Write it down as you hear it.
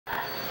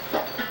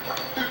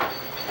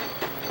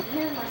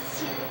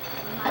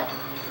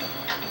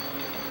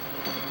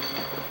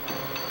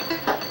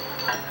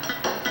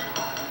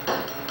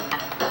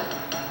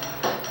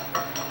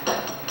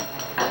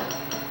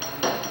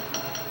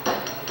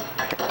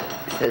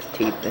says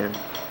teepin.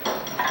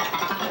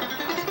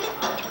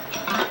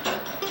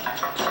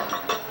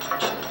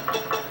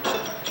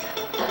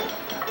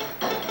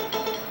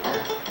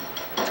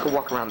 Let's go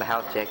walk around the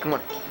house, Jay. Come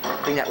on.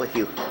 Bring that with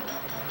you.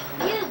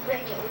 You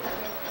bring it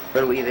with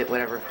Or leave it,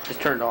 whatever. Just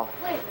turn it off.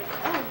 you. Wait a minute.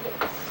 I'm gonna get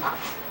the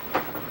socks.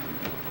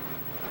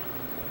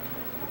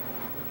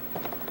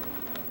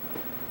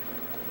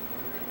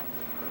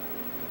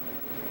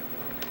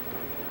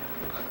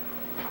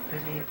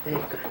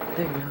 Anything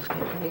good else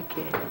can make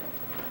it.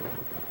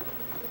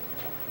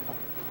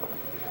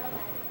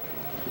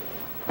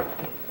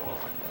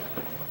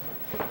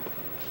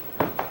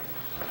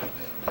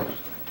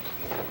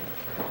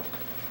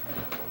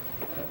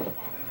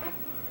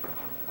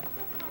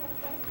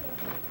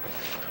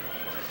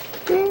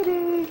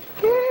 Kitty,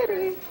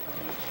 kitty.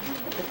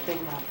 Put this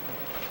thing up.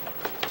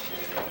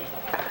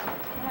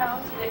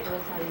 No, it's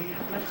ridiculous how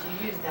much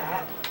you use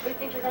that. What do you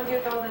think you're going to do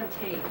with all that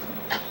tape?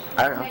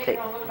 I don't know. Now Take. you're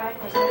going to look back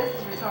and say, this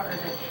is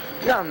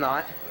retarded. No, I'm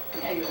not.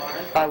 Yeah, you are.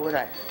 Why would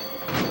I?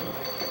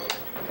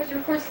 Because you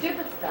record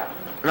stupid stuff.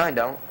 No, I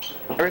don't.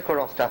 I record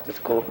all stuff that's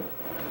cool.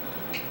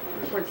 You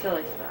record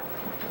silly stuff.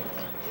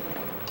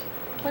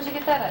 Where'd you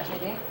get that at,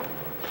 JD?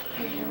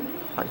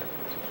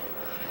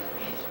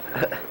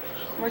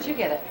 Where'd you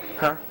get it?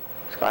 Huh?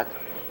 Scott?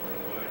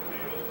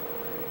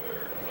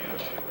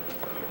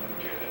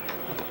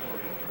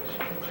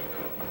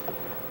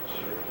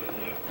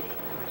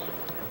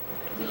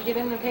 Did you give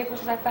him the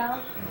papers that I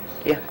found?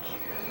 Yeah.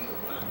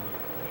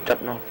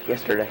 Dropped them off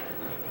yesterday.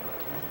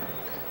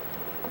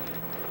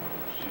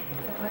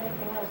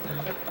 Anything else?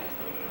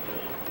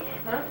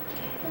 Huh?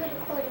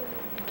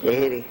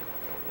 Kitty.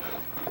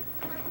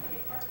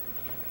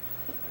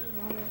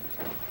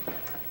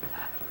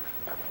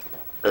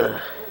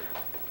 Ugh.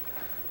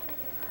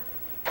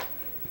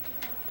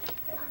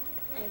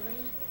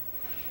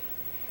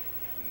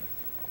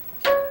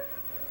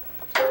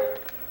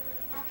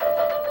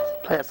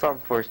 Play that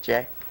song for us,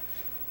 Jay.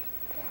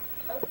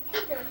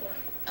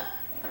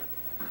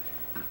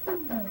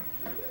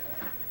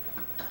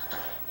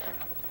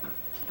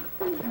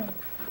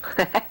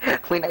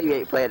 We know you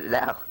ain't playing it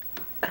now.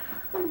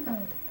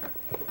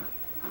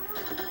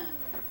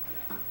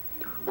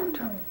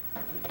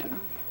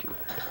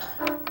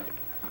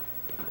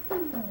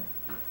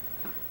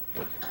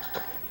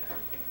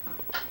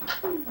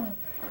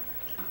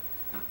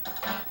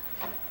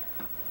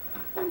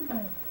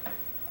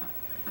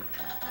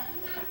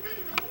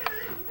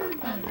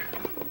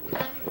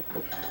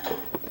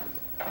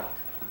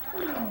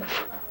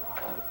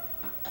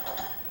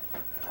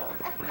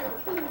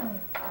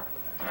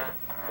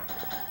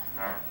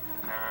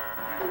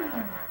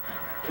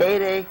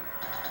 Katie.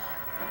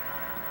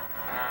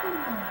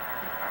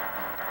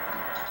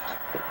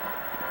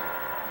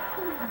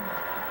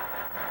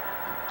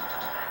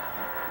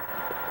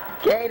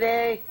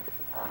 Katie.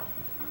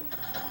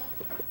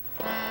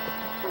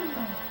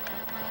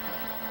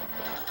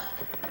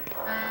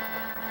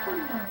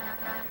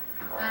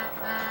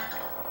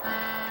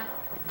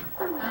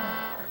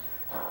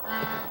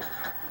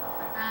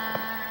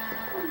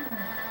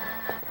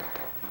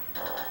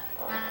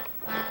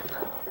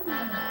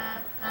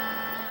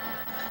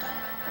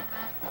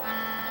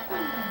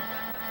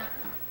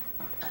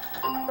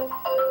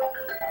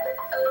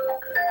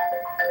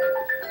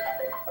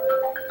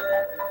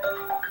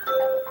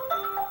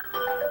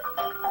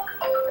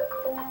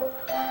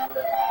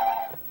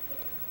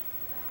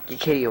 Get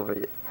Katie over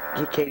it.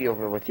 Get Katie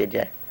over with you,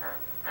 Jay.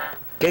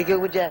 Katie, go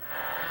with Jay.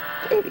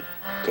 Katie.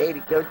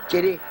 Katie, go,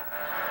 Kitty.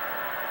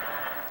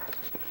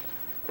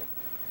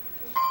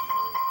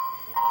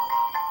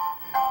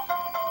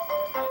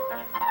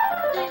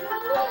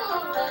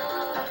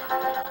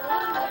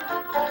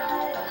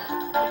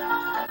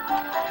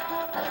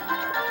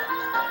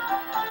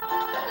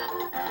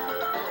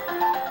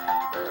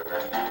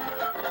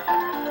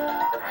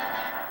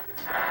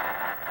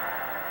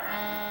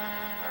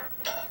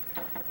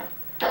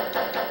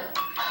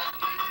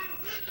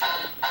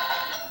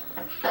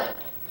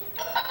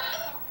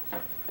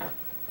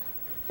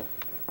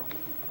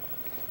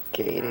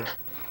 Katie.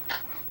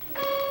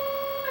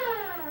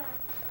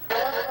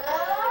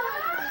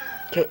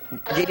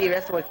 JD,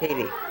 wrestle with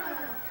Katie.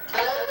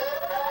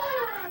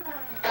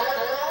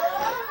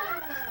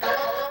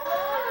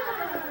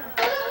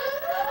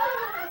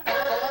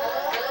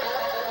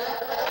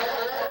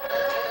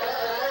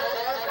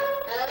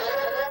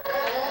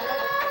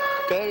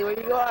 Katie, where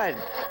you going?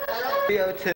 302.